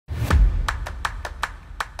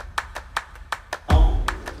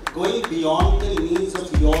going beyond the needs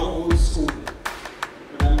of your own school.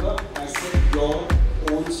 Remember, I said your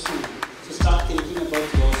own school. So start thinking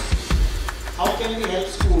about your school. How can we help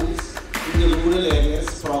schools in the rural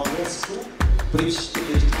areas progress to bridge the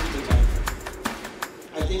digital divide?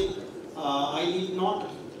 I think I need not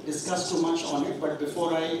discuss too much on it, but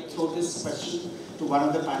before I throw this question to one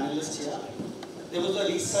of the panelists here, there was a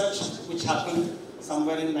research which happened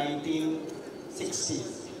somewhere in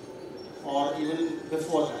 1960s or even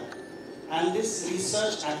before that. And this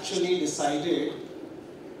research actually decided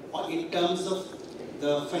in terms of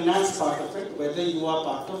the finance part of it, whether you are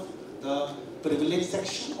part of the privileged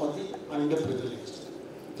section or the underprivileged.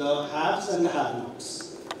 The haves and the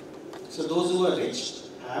have-nots. So those who are rich,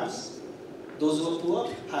 haves, those who are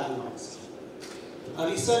poor, have-nots. A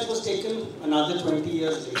research was taken another 20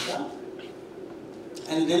 years later,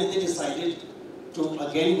 and then they decided to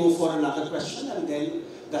again go for another question, and then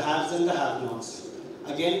the haves and the have-nots.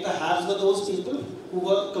 Again, the haves were those people who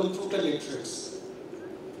were computer literates,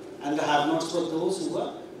 and the have-nots were those who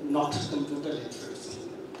were not computer literates.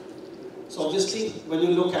 So obviously, when you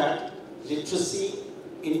look at literacy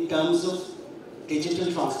in terms of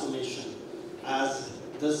digital transformation as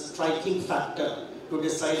the striking factor to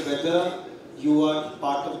decide whether you are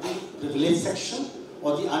part of the privileged section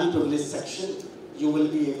or the unprivileged section, you will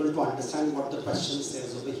be able to understand what the question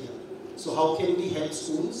says over here. So how can we help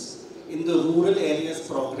schools in the rural areas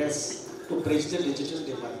progress to bridge the digital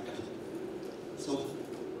divide? So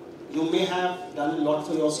you may have done a lot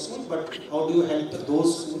for your school, but how do you help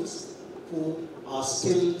those schools who are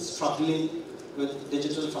still struggling with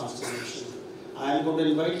digital transformation? I am going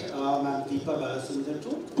to invite Ma'am Deepa Balasunder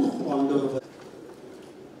to wander over.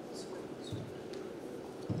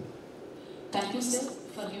 Thank you, sir,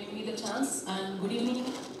 for giving me the chance, and good evening,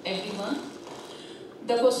 everyone.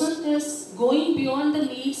 The question is, going beyond the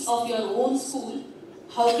needs of your own school,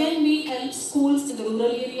 how can we help schools in the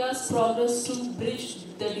rural areas progress to bridge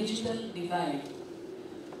the digital divide?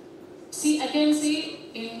 See, I can say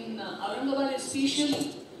in Aurangabad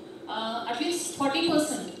especially, at least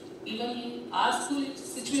 40%, even in our school it's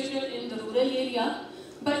situated in the rural area,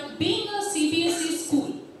 but being a CBSE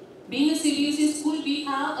school, we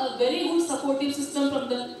have a very good supportive system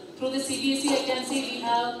through the CBSE. I can say we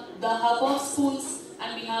have the hub of schools,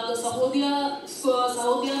 and we have the Sahodia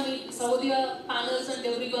panels and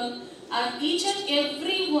everyone, and each and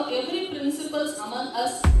every principals among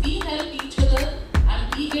us, we help each other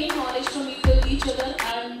and we gain knowledge from each other,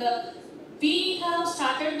 and we have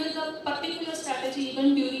started with a particular strategy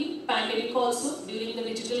even during pandemic also, during the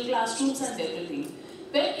digital classrooms and everything.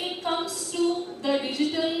 When it comes to the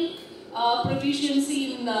digital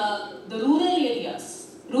proficiency in the rural areas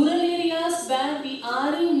where we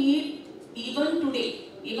are in need even today,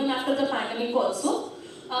 even after the pandemic also.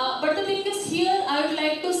 But the thing is here, I would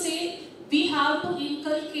like to say, we have to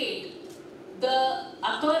inculcate the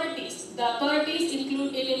authorities. The authorities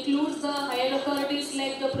includes the higher authorities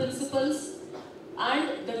like the principals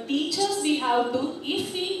and the teachers. We have to,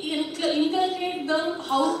 if we inculcate them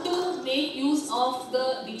how to make use of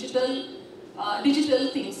the digital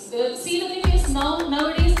things. See, the thing is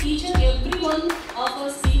nowadays each and every one of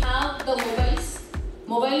us, we have the mobiles.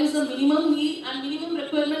 Mobile is a minimum need and minimum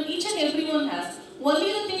requirement each and everyone has.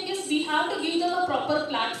 Only the thing is we have to give them a proper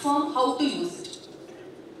platform how to use it.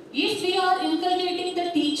 If we are inculcating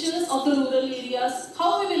the teachers of the rural areas,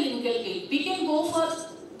 how we will inculcate? We can go for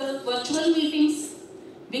the virtual meetings.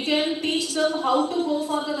 We can teach them how to go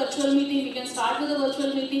for the virtual meeting. We can start with the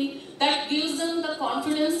virtual meeting. That gives them the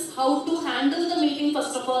confidence how to handle the meeting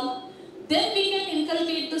first of all. Then we can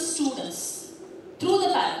inculcate the students through the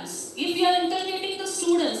parents. If we are inculcating the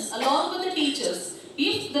students along with the teachers,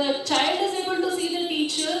 if the child is able to see the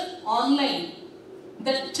teacher online,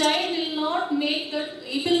 the child will not make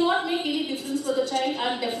it will not make any difference for the child,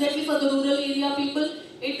 and definitely for the rural area people,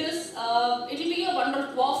 it will be a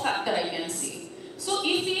wonderful wow factor, I can say. So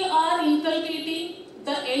if we are inculcating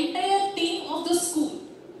the entire team of the school,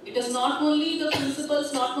 it is not only the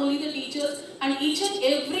principals, not only the teachers, and each and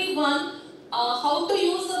every one how to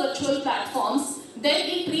use the virtual platforms, then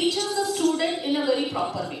it reaches the student in a very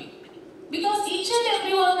proper way. Because each and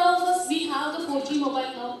every one of us, we have the 4G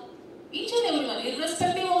mobile now. Each and every one,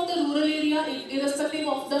 irrespective of the rural area, irrespective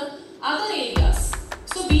of the other areas.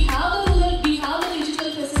 So we have the rural, we have the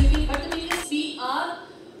digital facility, but the thing is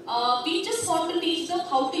we just want to teach them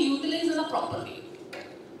how to utilize in a proper way.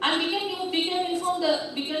 And we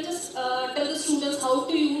can just tell the students how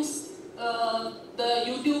to use the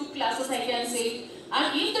YouTube classes, I can say.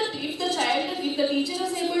 And if the teacher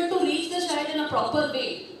is able to reach the child in a proper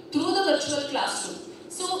way through the virtual classroom.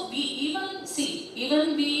 So we even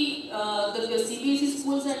even we, the CBSE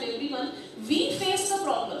schools and everyone, we face the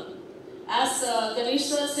problem. As Ganesh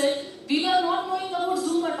sir said, we were not knowing about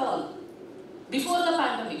Zoom at all before the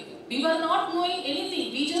pandemic. We were not knowing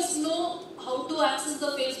anything. We just know how to access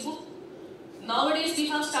the Facebook. Nowadays we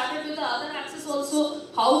have started with the other access also,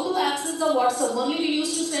 how to access the WhatsApp. Only we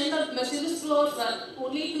used to send the messages to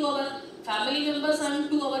only to our family members and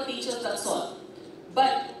to our teachers, that's all.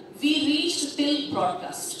 But we reached till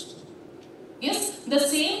broadcast. Yes, the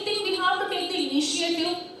same thing we have to take the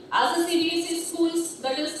initiative as a CBSE schools,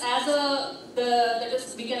 that is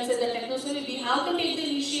we can say the technology, we have to take the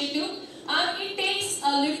initiative, and it takes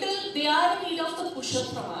a little, they are in need of the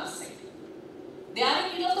push-up from our side. They are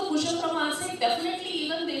in need of the push-up from our side, definitely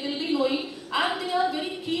even they will be knowing, and they are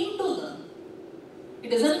very keen to learn. It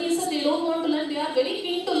doesn't mean that they don't want to learn, they are very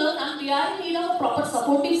keen to learn, and we are in need of a proper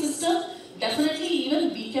supportive system, definitely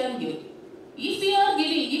even we can give. If we are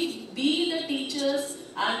giving, if we the teachers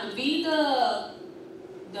and we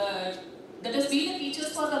we the teachers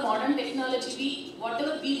for the modern technology,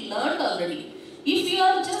 whatever we learned already, if we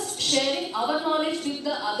are just sharing our knowledge with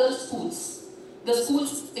the other schools, the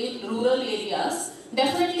schools in rural areas,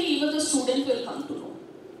 definitely even the student will come to know.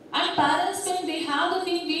 And parents, when they have the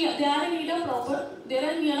thing, they are in need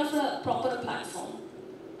of a proper platform.